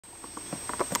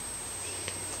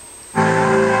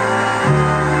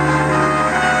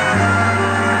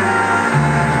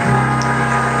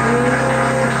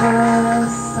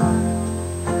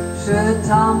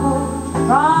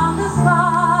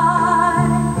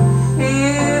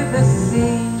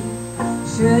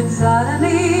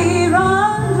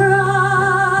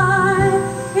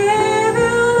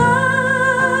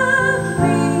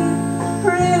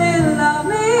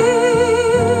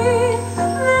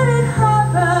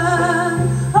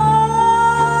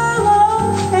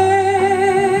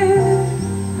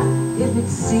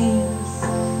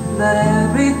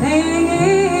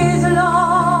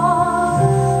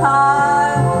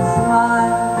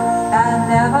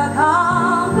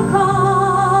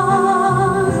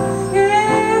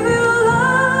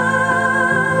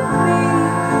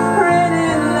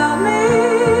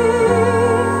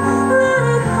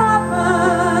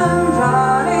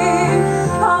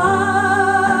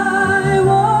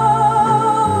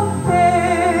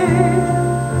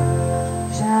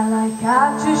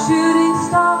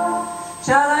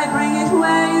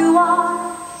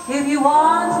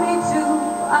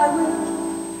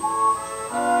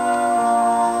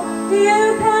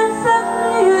You can set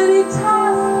me any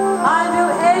task, I'll do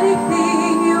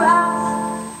anything you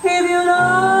ask, if you'll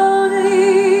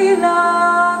only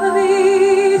love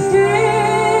me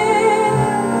still.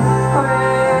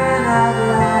 When at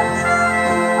last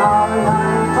our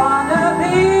life on earth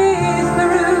is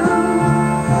through,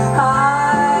 I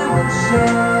will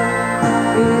share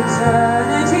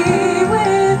eternity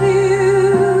with you.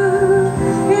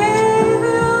 If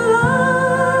you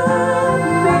love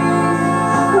me,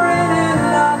 really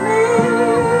love me,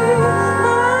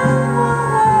 then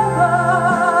whatever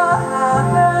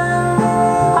happens,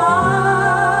 I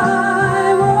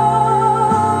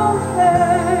won't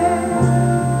care.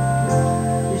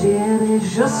 J'irai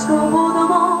jusqu'au bout du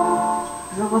monde,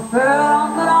 je me ferai en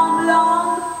grand blanc,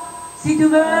 si tu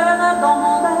veux dans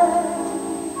mon air.